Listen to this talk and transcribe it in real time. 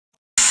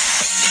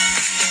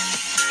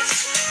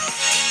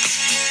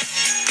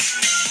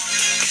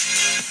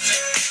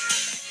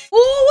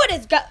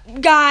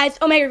guys?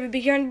 Omega Ruby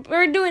here, and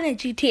we're doing a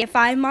GTA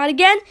 5 mod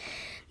again.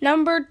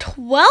 Number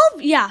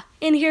 12? Yeah,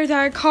 and here's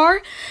our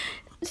car.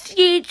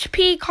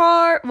 CHP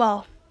car,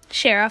 well,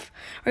 sheriff.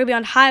 We're going to be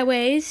on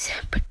highways,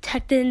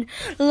 protecting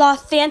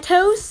Los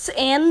Santos,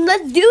 and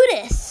let's do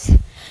this.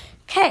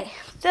 Okay,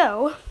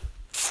 so,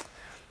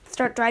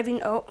 start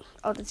driving. Oh,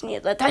 I'll just need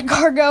to let that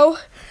car go.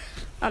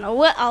 I don't know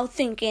what I was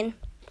thinking.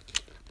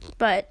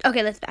 But,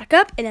 okay, let's back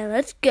up, and then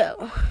let's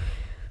go.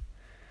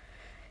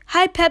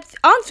 Hi, Pepsi.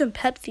 On some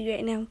Pepsi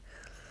right now.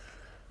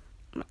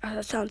 Oh,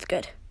 that sounds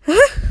good.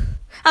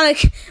 I'm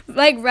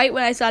like right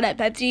when I saw that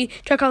Pepsi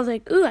truck, I was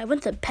like, ooh, I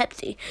want some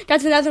Pepsi.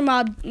 That's another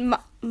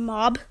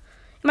mob.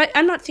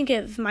 I'm not thinking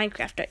of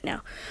Minecraft right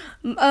now.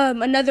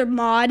 Another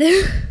mod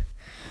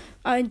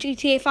on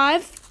GTA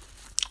 5.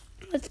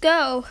 Let's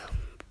go.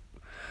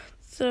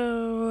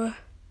 So,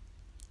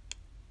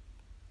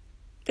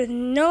 there's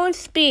no one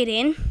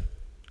speeding.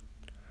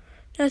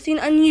 Nothing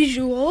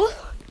unusual.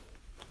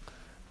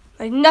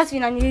 Like,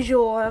 nothing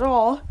unusual at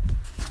all.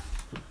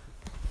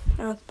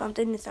 I was bumped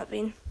into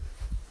something.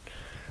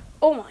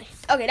 Oh my.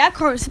 Okay, that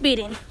car is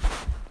speeding.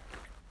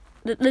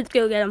 Let's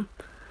go get him.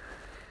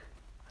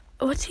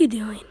 What's he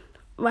doing?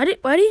 Why did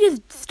he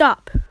just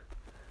stop?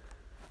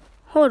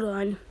 Hold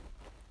on.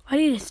 Why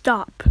did he just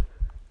stop?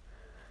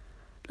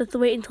 Let's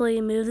wait until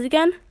he moves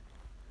again.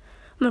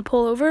 I'm gonna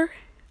pull over.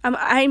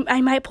 I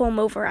might pull him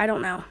over. I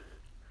don't know.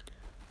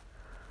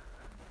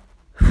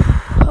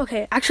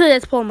 Okay, actually,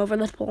 let's pull him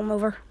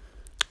over.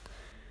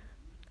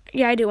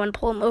 Yeah, I do want to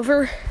pull him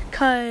over,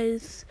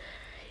 because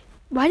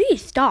why did he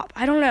stop?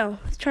 I don't know.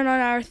 Let's turn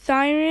on our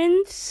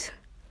sirens.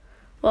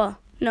 Well,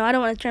 no, I don't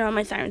want to turn on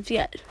my sirens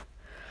yet.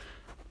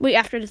 Wait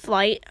after this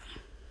light.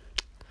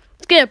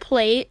 Let's get a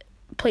plate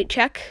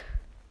check.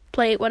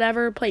 Plate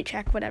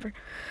check, whatever.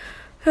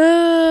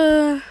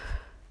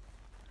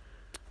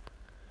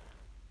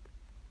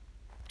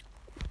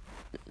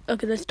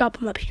 Okay, let's stop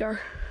him up here.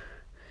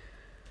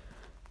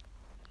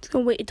 Just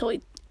gonna wait until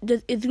he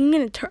does. Is he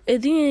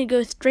gonna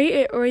go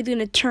straight, or is he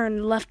gonna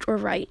turn left or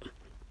right?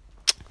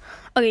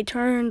 Okay,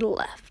 turn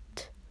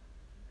left.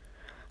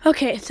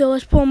 Okay, so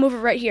let's pull him over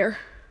right here.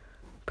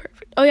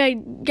 Perfect. Oh yeah,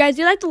 guys,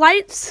 do you like the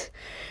lights?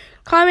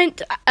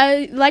 Comment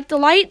like the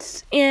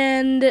lights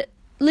and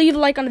leave a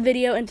like on the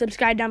video and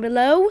subscribe down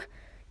below.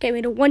 Get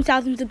me to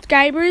 1,000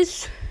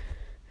 subscribers.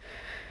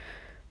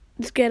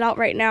 Let's get out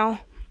right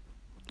now.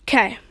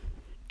 Okay,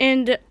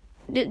 and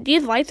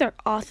these lights are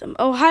awesome.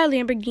 Oh, hi,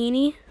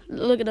 Lamborghini.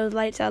 Look at those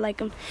lights. I like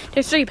them.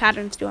 There's 3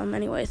 patterns to them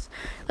anyways.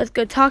 Let's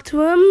go talk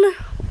to him.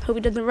 Hope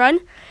he doesn't run.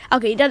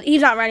 Okay,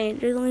 he's not running.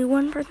 There's only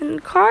one person in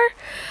the car.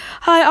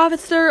 Hi,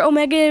 Officer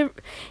Omega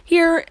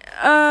here.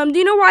 Do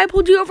you know why I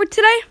pulled you over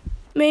today?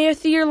 May I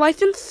see your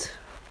license?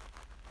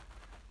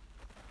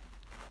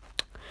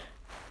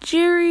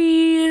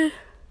 Jerry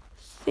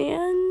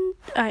Sand...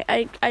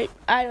 I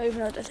don't even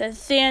know what that says.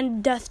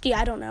 Sandusky,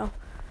 I don't know.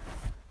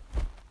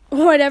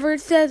 Whatever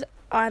it says,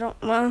 well,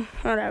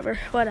 whatever.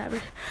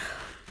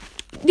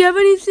 Do you have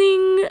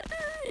anything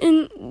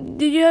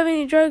did you have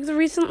any drugs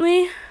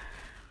recently?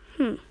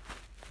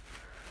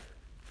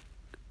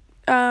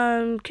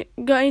 Got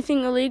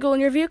anything illegal in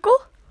your vehicle?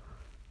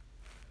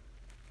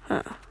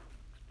 Huh.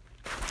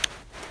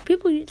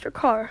 People use your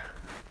car.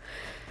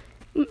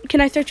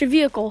 Can I search your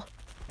vehicle?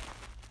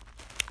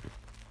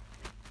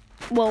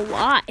 Well,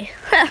 why?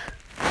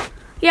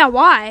 Yeah,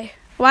 why?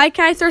 Why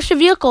can't I search your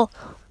vehicle?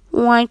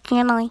 Why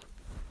can't I?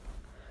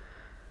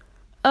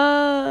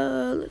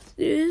 Let's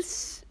do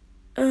this.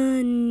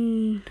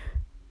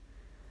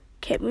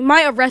 Okay, we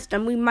might arrest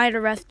him.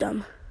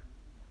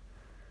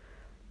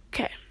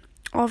 Okay,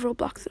 all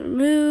roadblocks are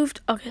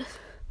removed. Okay,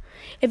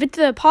 if it's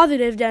a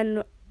positive,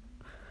 then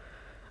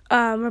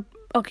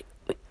okay,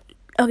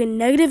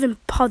 negative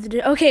and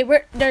positive. Okay,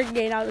 they're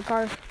getting out of the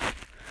car.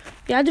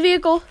 Get out of the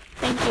vehicle.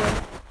 Thank you.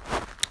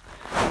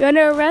 You're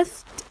under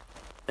arrest.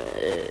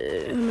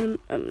 I'm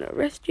gonna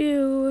arrest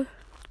you.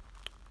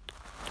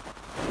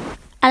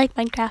 I like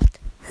Minecraft.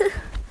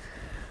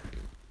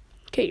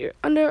 Okay, you're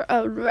under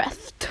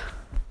arrest.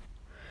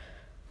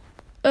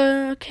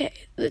 Okay,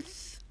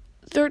 let's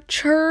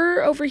search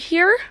her over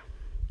here.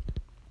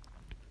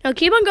 No,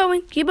 keep on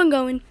going.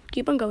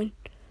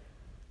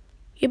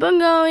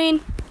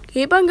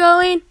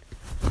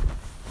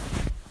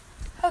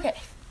 Okay.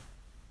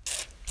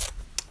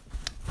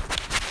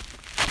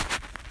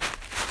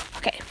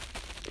 Okay,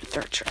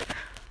 search her.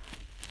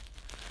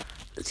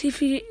 Let's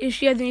see if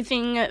she has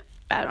anything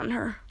bad on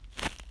her.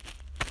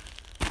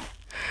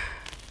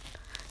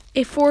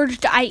 A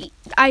forged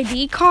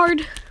ID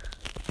card.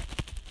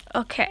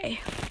 Okay.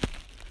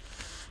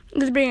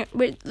 Let's bring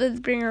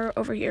her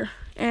over here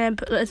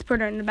and let's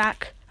put her in the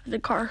back of the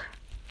car.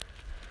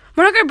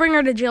 We're not gonna bring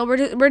her to jail. We're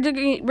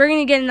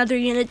gonna get another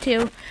unit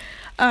to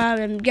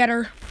get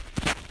her,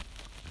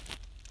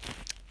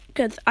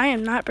 because I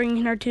am not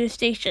bringing her to the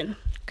station.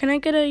 Can I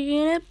get a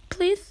unit,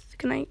 please?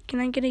 Can I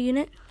get a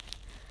unit?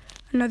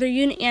 Another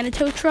unit and a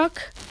tow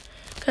truck,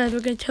 because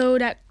we're gonna tow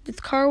this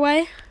car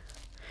away.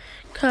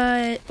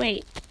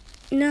 Wait,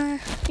 nah,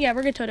 yeah,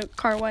 we're gonna tow the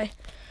car away.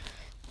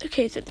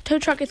 Okay, so the tow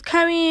truck is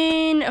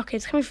coming. Okay,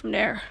 it's coming from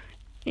there.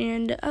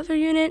 And the other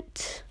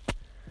unit.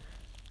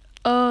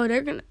 Oh,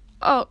 they're gonna.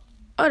 Oh,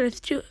 there's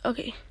two.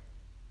 Okay.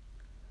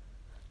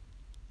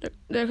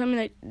 They're coming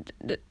like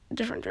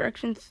different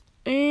directions.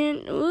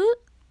 And whoop.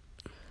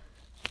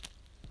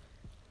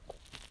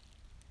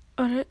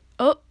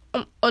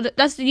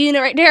 That's the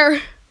unit right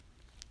there.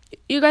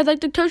 You guys like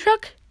the tow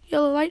truck?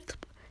 Yellow lights.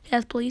 It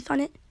has police on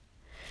it.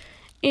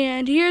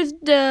 And here's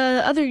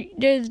the other.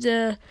 There's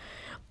the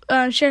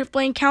Sheriff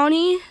Blaine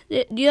County.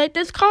 Do you like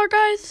this car,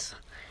 guys?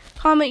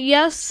 Comment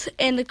yes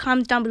in the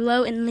comments down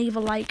below and leave a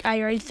like. I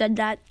already said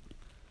that.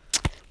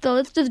 So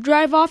let's just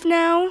drive off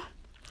now.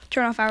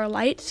 Turn off our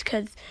lights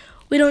because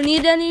we don't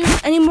need any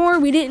anymore.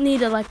 We didn't need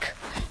to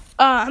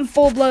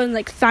full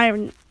blown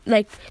siren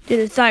do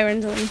the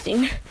sirens or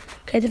anything.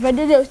 Because if I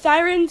did those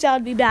sirens, that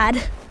would be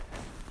bad.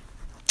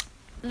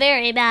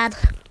 Very bad.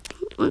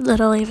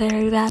 Literally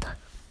very bad.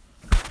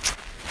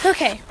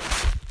 Okay.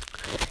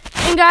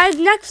 And guys,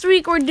 next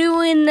week we're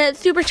doing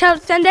Super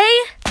Shout Sunday.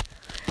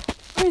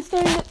 We're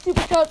starting the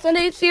Super Shout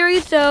Sunday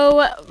series.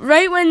 So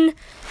right when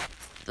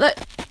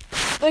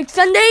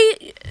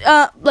Sunday,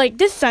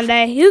 this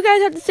Sunday, you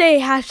guys have to say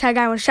hashtag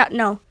I want to shout.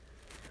 No.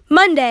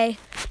 Monday,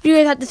 you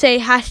guys have to say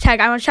hashtag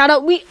I want to shout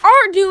out. We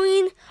are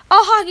doing a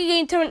hockey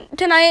game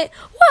tonight.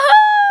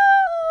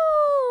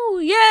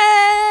 Woohoo!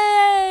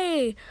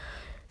 Yay!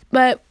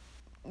 But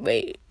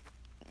wait,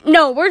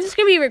 no, we're just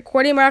gonna be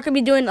recording. We're not gonna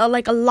be doing a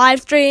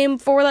live stream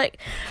for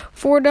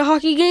the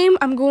hockey game.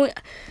 I'm going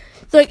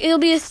it'll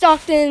be a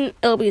Stockton.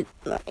 It'll be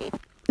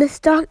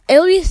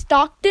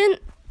Stockton.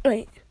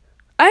 Wait,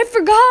 I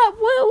forgot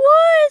what it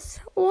was.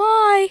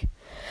 Why?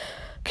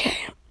 Okay,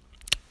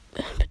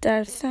 put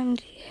that at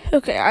 70.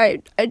 Okay,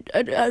 I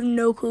have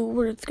no clue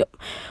where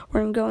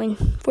I'm going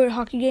for the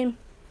hockey game.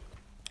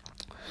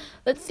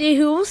 Let's see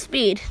who will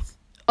speed.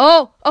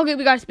 Oh, okay,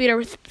 we got a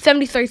speeder.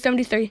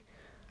 73.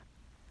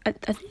 I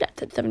think that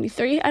said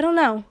 73. I don't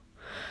know.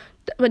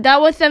 But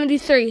that was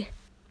 73.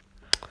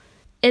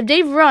 If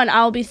they run,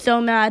 I'll be so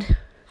mad.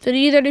 So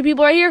these are the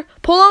people right here.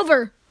 Pull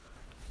over.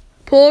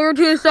 Pull over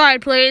to the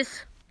side,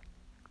 please.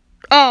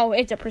 Oh,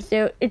 it's a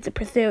pursuit.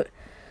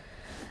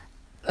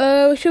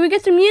 Should we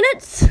get some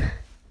units?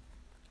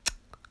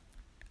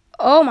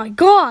 Oh my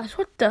gosh,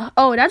 what the?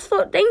 Oh,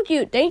 thank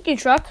you,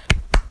 truck.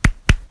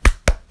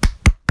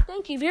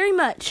 Thank you very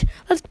much.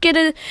 Let's get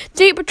a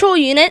state patrol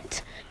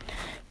unit.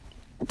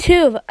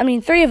 3 of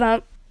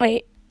them.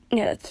 Wait,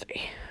 yeah, that's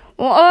 3.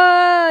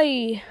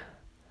 Oh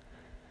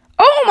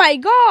my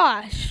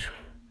gosh.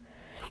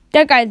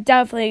 That guy's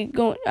definitely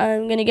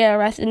gonna get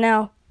arrested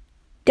now.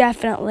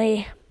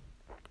 Definitely.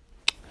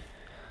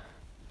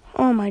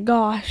 Oh my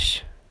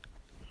gosh.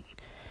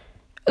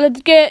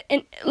 Let's get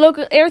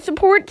local air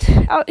support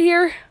out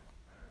here.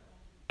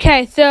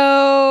 Okay,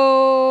 so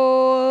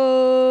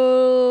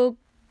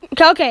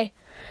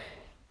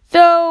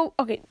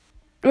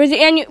where's the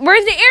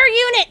air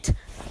unit?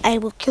 I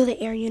will kill the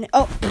air unit.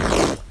 Oh,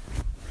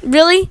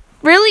 really,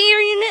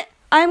 air unit?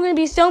 I'm gonna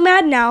be so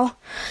mad now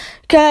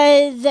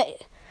because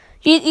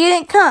you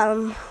didn't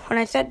come when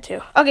I said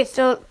to. Okay,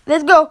 so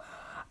let's go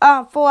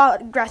full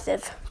out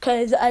aggressive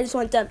because I just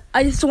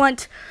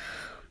want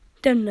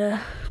them to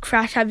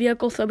crash that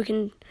vehicle so we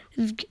can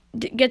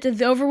get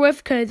this over with,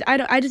 because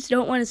I just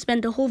don't want to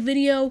spend the whole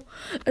video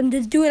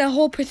just doing a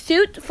whole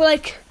pursuit for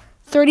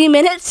 30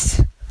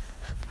 minutes.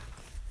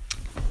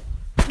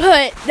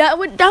 But that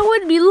would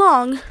be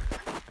long.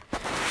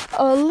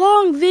 A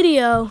long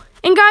video.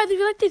 And guys, if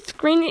you like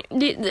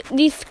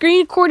these screen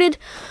recorded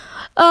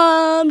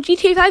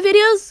GTA 5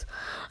 videos,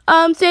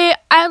 say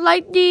I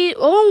like the.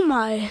 Oh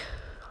my.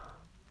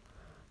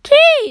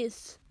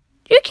 Jeez.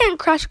 You can't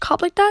crash a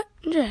cop like that.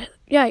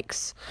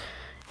 Yikes.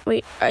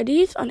 Wait, are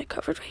these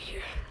undercovered right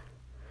here?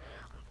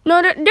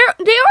 No, they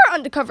are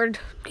undercovered.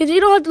 Because you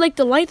don't have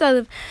the lights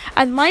as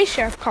my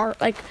sheriff car.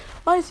 My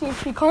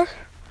CHP car.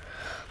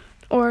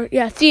 Or,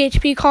 yeah,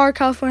 CHP car,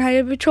 California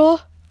Highway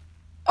Patrol.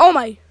 Oh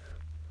my.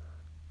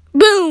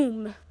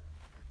 Boom.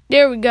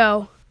 There we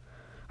go.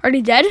 Are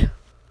they dead? Let's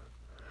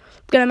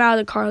get them out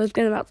of the car. Let's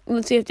get them out.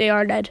 Let's see if they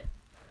are dead.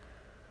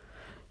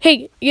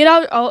 Hey, get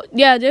out. Oh,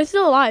 yeah, they're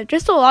still alive.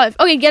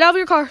 Okay, get out of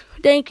your car.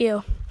 Thank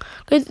you.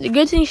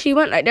 Good thing she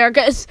went right there,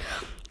 because,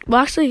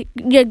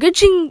 good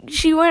thing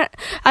she went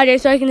out there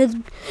so I can just,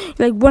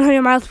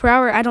 100 miles per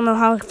hour. I don't know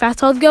how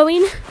fast I was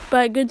going,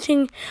 but good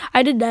thing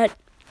I did that.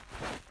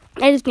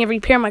 I just need to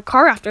repair my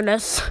car after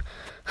this.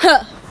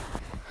 Huh.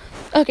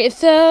 Okay,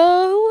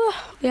 so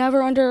we have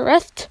her under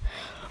arrest.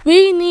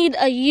 We need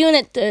a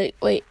unit to,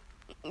 wait,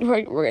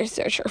 we're going to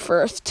search her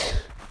first.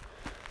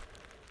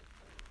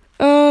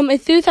 A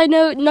suicide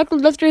note, knuckle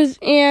dusters,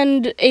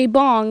 and a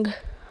bong.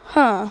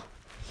 Huh.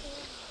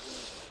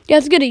 Yeah,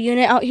 let's get a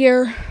unit out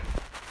here.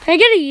 Can I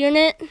get a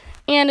unit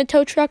and a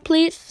tow truck,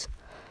 please?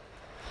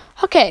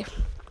 Okay.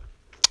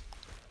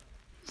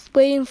 Just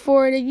waiting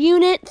for the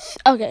units.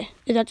 Okay,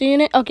 is that the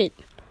unit? Okay.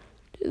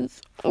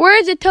 Where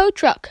is the tow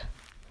truck?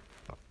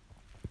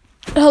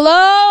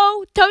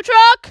 Hello? Tow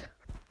truck?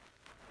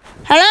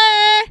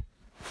 Hello?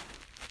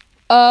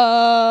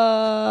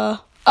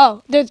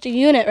 Oh, there's the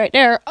unit right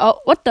there. Oh,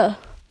 what the?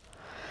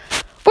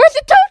 Where's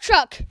the tow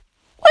truck?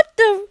 What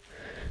the?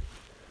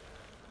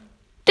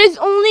 There's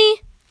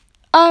only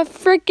a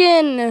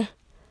freaking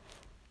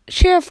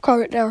sheriff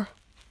car right there.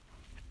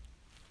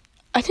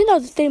 I think that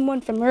was the same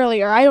one from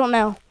earlier. I don't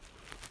know.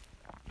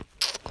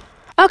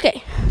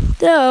 Okay,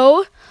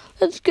 so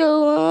let's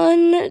go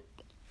on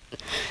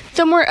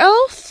somewhere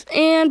else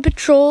and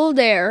patrol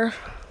there.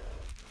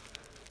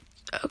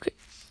 Okay,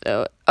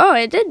 so, oh,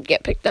 it did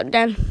get picked up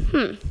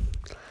then.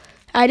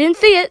 I didn't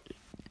see it.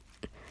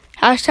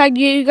 Hashtag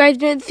you guys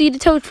didn't see the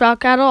tow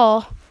truck at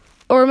all.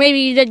 Or maybe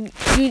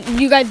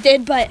you guys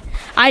did, but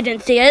I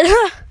didn't see it.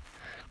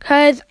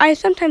 Because I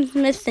sometimes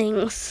miss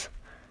things.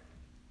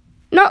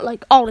 Not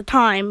like all the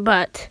time,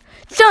 but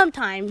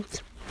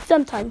sometimes.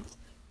 Sometimes.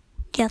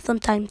 Yeah,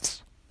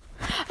 sometimes.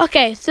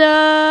 Okay, so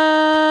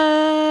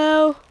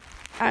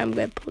I'm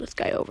going to pull this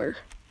guy over.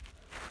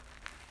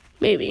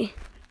 Maybe.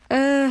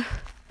 Should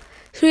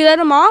we let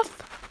him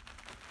off?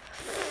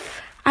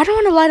 I don't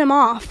want to let him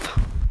off.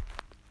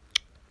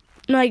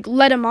 Like,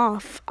 let him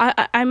off.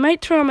 I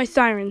might turn on my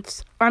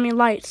sirens. Or, I mean,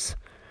 lights.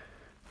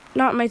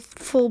 Not my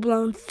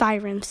full-blown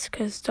sirens,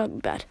 because that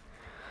would be bad.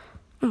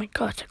 Oh my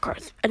gosh, that car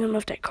I don't know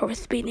if that car was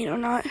speeding or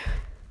not.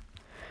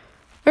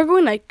 We're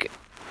going like,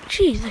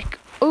 geez, like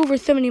over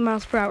 70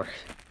 miles per hour.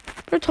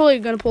 We're totally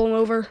going to pull him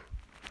over.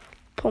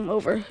 Pull him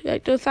over. You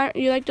like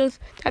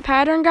that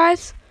pattern,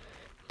 guys?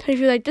 Tell me if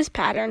you like this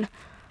pattern.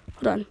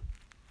 Hold on.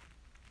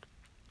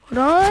 Hold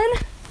on.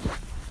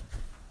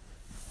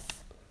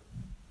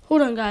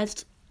 Hold on,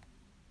 guys.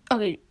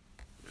 Okay.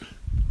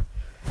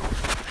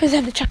 I just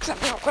have to check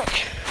something real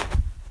quick.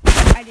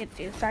 I did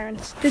see the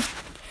sirens.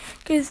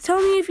 Guys, tell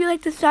me if you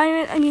like the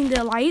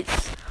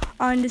lights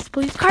on this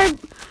police car. And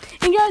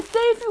guys, say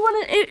if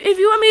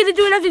you want me to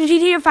do another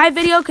GTA 5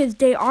 video, because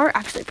they are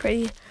actually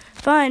pretty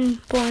fun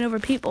pulling over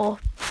people.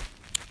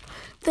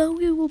 So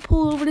we will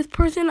pull over this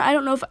person. I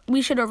don't know if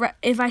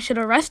I should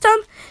arrest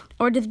them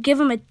or just give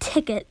them a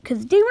ticket,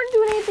 because they weren't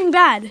doing anything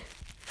bad.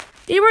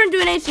 They weren't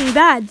doing anything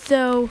bad,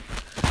 so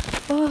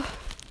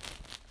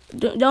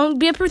don't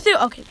be a pursuit.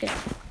 Okay,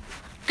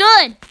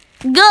 good.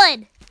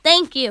 Good.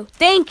 Thank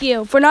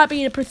you for not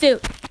being a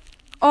pursuit.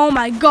 Oh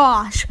my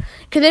gosh.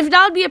 Because if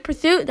that would be a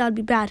pursuit, that would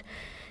be bad.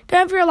 Can I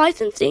have your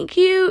license? Thank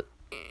you.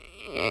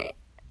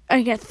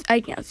 I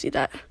can't see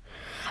that.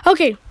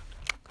 Okay.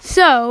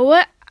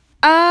 So,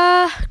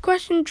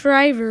 question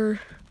driver.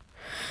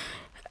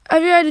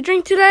 Have you had a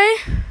drink today?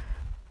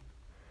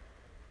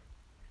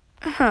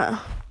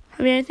 Have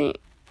you anything?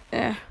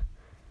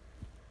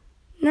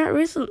 Not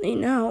recently,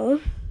 no.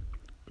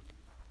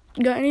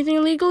 You got anything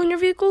illegal in your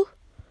vehicle?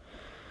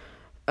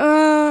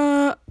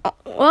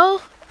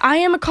 Well, I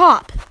am a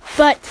cop,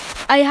 but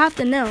I have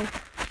to know.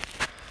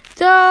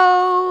 So,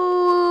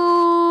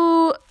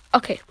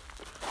 okay.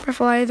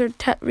 Breathalyzer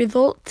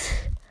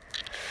result.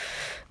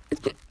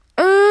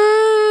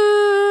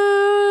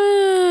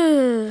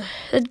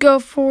 Let's go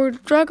for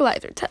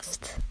drug-lyzer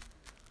test.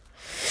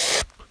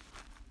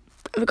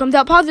 If it comes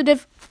out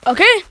positive,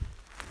 okay.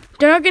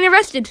 They're not getting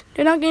arrested.